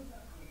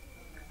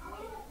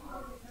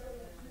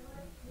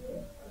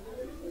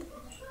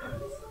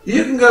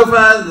 You can go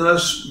find the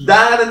most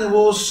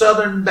dyed-in-the-wool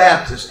Southern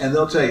Baptists and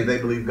they'll tell you they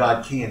believe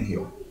God can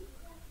heal.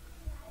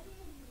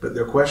 But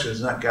their question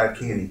is not God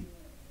can he,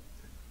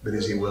 but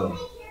is he willing?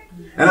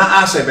 And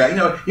I say back,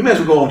 you may as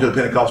well go on to the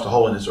Pentecostal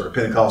holiness or the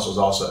Pentecostals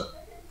also.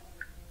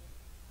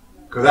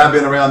 Because I've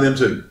been around them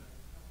too.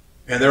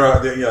 And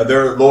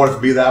they're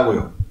Lord, be thy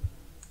will.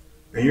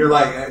 And you're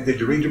like, did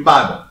you read your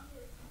Bible?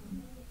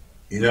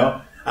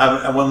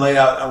 One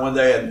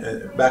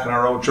day back in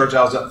our old church,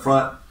 I was up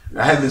front.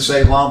 I hadn't been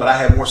saved long, but I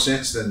had more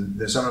sense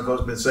than some of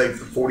those been saved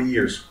for 40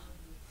 years.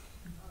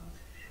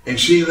 And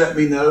she let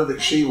me know that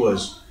she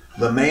was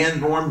the man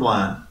born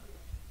blind,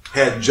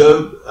 had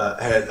Job,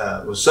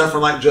 was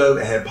suffering like Job,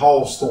 and had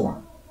Paul's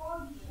thorn.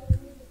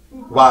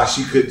 Why?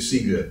 She couldn't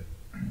see good.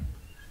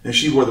 And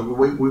she wore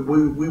we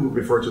would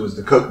refer to as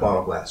the Coke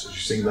bottle glasses. You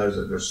see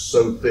those? They're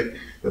so thick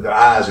that their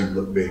eyes even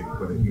look big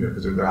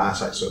because their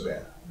eyesight's so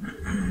bad.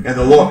 And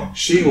the Lord,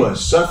 she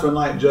was suffering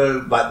like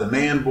Job, like the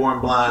man born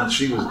blind.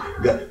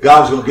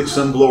 God was going to get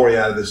some glory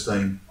out of this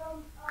thing.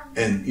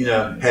 And,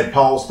 had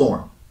Paul's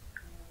thorn.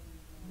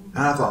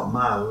 And I thought,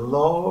 my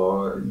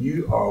Lord,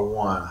 you are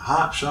one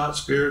hotshot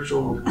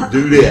spiritual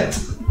dudette.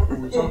 Are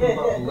we talking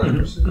about the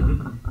leprosy?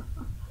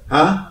 Huh?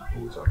 Are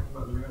we talking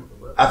about the man with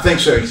the leprosy? I think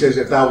so. He says,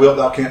 if thou wilt,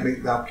 thou canst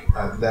make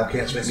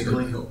me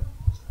clean.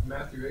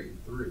 Matthew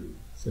 8:3.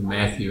 So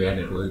Matthew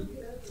added Luke.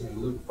 And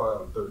Luke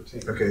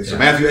 5:13. Okay, so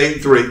Matthew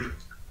 8:3.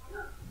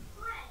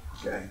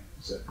 Okay,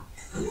 so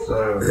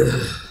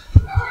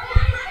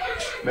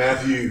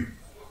Matthew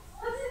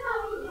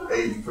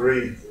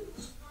 8:3.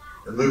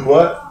 And Luke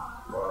what?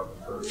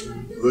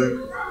 5:13.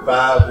 Luke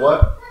 5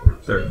 what?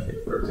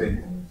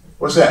 13.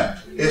 What's that?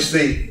 It's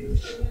the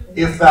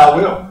if thou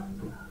wilt.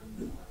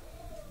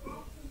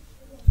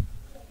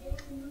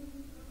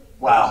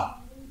 Wow.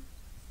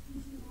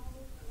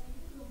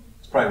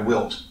 It's probably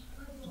wilt.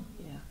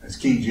 That's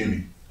key,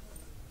 Jimmy.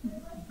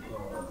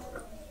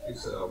 He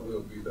said, I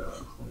will be thou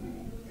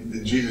clean. And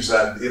then Jesus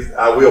said, if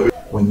I will be.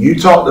 When you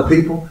talk to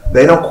people,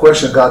 they don't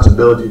question God's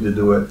ability to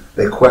do it.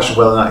 They question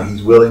whether or not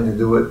he's willing to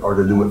do it or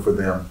to do it for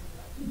them.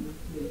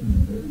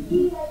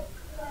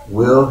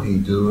 Will he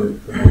do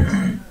it for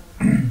them?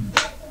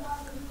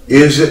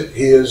 Is it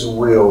his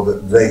will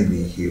that they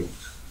be healed?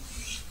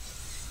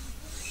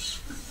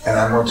 And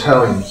I'm going to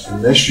tell you,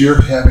 unless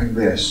you're having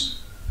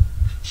this,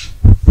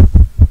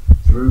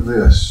 through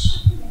this,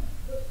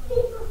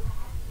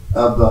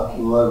 of the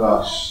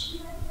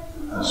Logos,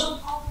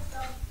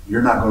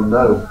 you're not going to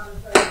know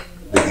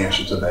the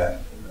answer to that.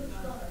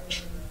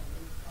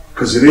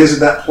 Because it is at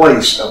that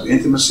place of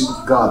intimacy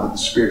with God that the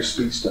Spirit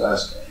speaks to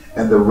us,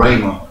 and the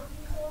Rhema,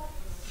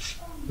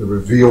 the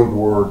revealed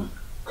word,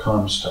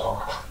 comes to our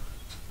heart.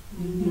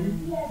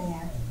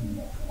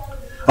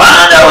 Well,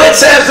 I know it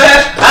says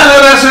that. I know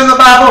that's in the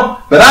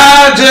Bible, but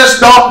I just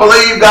don't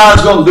believe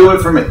God's going to do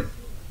it for me.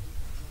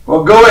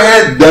 Well, go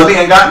ahead, dummy,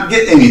 and not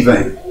get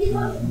anything.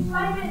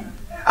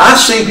 I've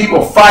seen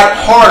people fight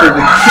harder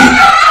to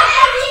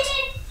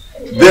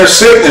keep their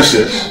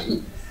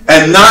sicknesses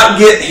and not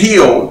get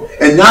healed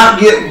and not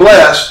get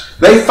blessed.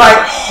 They fight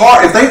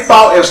hard. If they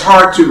fought as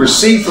hard to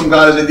receive from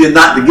God as they did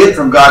not to get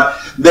from God,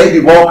 they'd be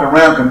walking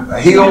around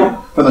healed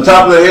from the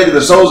top of their head to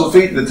the soles of the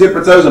feet to the tip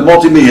of their toes and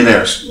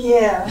multimillionaires.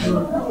 Yeah.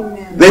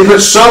 Amen. They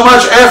put so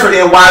much effort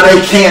in why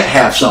they can't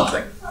have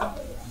something.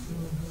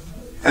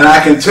 And I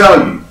can tell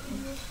you,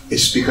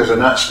 it's because they're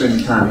not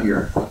spending time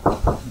here.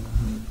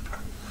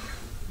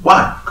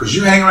 Why? Because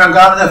you hang around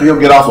God enough, he'll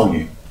get off on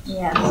you.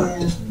 Yeah.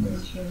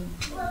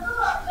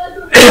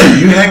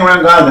 You hang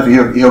around God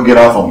enough, he'll get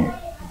off on you.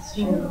 That's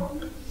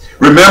true.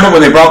 Remember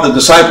when they brought the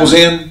disciples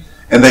in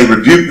and they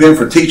rebuked them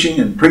for teaching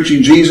and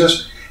preaching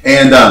Jesus?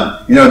 And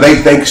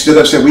they stood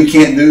up and said, we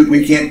can't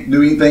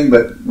do anything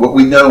but what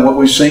we know and what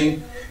we've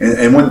seen.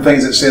 And one of the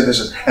things that said this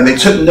is, and they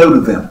took note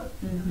of them.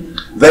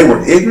 Mm-hmm. They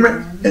were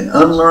ignorant and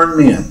unlearned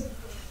men,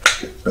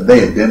 but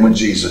they had been with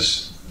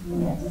Jesus.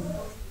 Yes.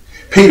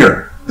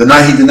 Peter, the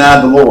night he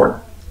denied the Lord,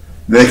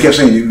 they kept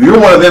saying, you're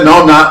one of them.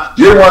 No, I'm not.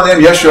 You're one of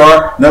them. Yes, you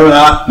are. No, I'm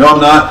not. No, I'm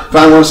not.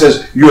 Finally, one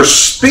says, your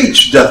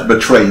speech doth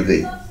betray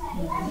thee.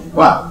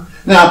 Wow.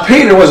 Now,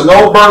 Peter was an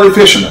old burly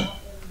fisherman.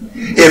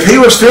 If he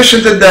was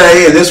fishing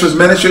today, and this was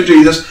ministry of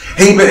Jesus,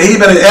 he'd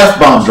been an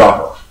F-bomb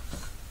dropper.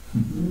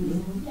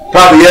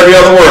 Probably every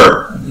other word.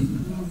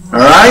 All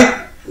right?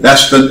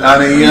 That's the, I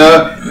mean, you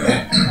know,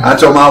 I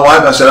told my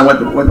wife, I said, I went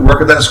to work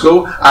at that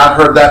school. I've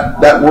heard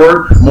that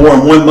word more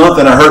in 1 month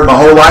than I heard my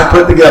whole life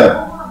put together.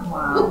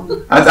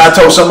 I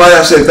told somebody,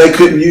 I said, if they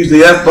couldn't use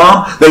the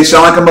F-bomb, they'd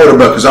sound like a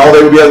motorboat, because all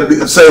they would be able to be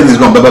saying is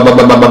going, because they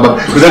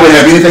wouldn't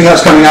have anything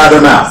else coming out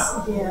of their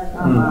mouth.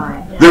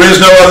 There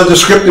is no other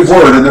descriptive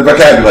word in the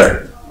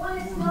vocabulary.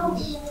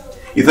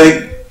 You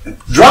think,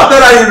 drop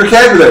that out of your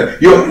vocabulary.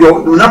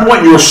 You'll, number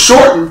one, you'll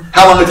shorten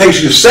how long it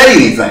takes you to say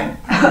anything.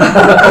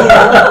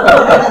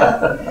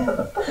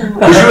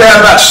 Because you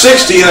have about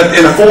 60 in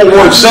a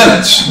 4-word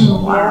sentence.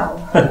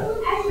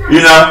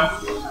 You know?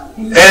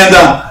 And,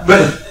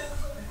 but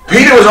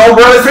Peter was an old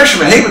brother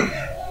fisherman.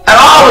 And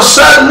all of a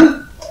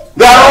sudden,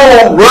 that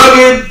old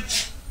rugged,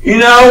 you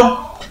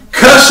know,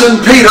 cussing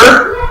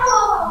Peter,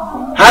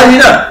 how do you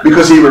know?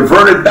 Because he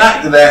reverted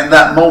back to that in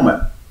that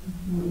moment.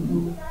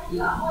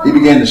 He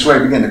began to swear,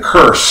 he began to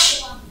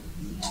curse.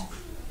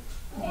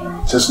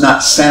 It does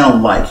not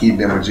sound like he'd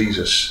been with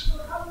Jesus.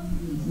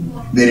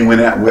 Then he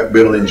went out and wept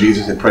bitterly, and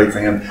Jesus had prayed for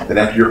him that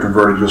after you're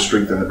converted, you'll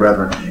strengthen the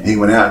brethren. And he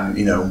went out and,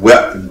 you know,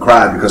 wept and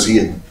cried because he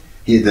had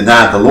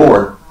denied the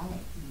Lord.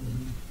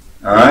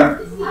 All right?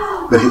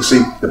 But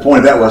see, the point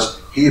of that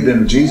was he had been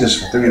with Jesus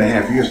for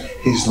 3.5 years.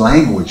 His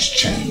language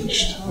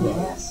changed.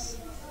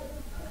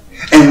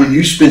 And when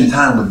you spend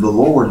time with the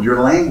Lord,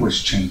 your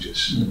language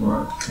changes.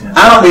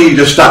 I don't mean you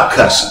just stop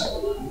cussing.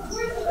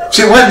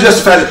 See, it wasn't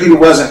just the fact that people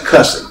wasn't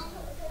cussing.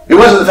 It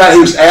wasn't the fact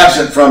he was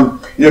absent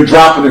from, you know,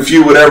 dropping a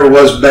few whatever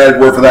was bad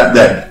word for that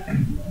day.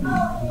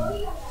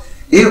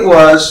 It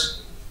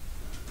was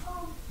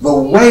the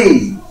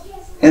way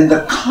and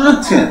the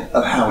content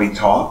of how he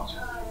talked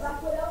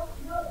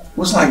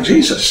was like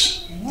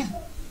Jesus.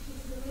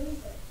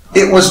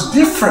 It was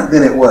different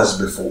than it was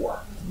before.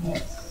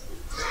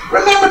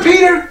 Remember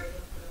Peter?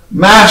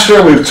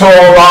 Master, we've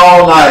toiled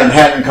all night and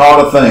hadn't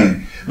caught a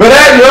thing. But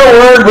at your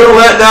word, we'll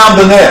let down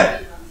the net.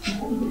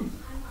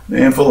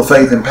 Man full of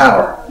faith and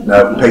power.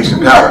 No, pace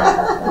and power.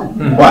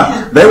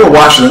 Why? They were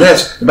washing the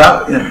nets.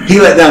 About, you know, he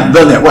let down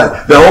the net.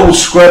 What? The old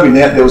scrubby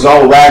net that was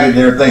all ragged and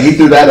everything, he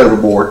threw that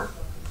overboard.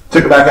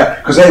 Took it back out.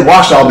 Because they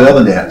washed all the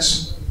other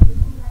nets.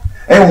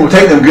 And when we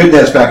take them good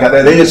nets back out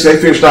there, they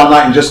fished all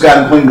night and just got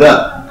them cleaned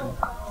up.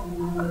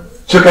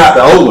 Took out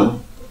the old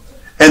one.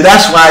 And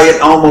that's why it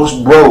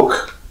almost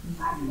broke.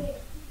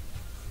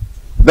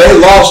 They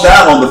lost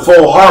out on the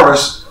full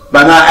harvest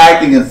by not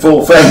acting in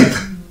full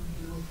faith.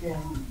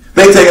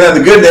 They'd taken out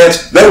the good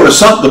nets, they would have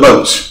sunk the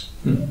boats.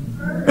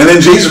 And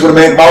then Jesus would have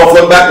made them all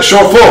float back to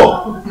shore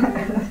full.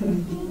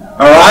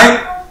 All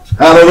right?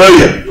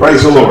 Hallelujah.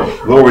 Praise the Lord.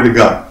 Glory to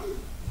God.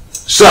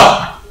 So,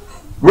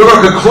 we're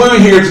going to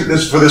conclude here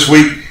for this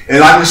week.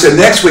 And like I said,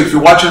 next week, if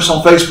you're watching us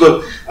on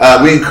Facebook,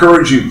 we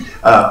encourage you, you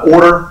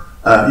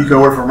can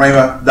order from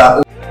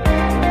rhema.org.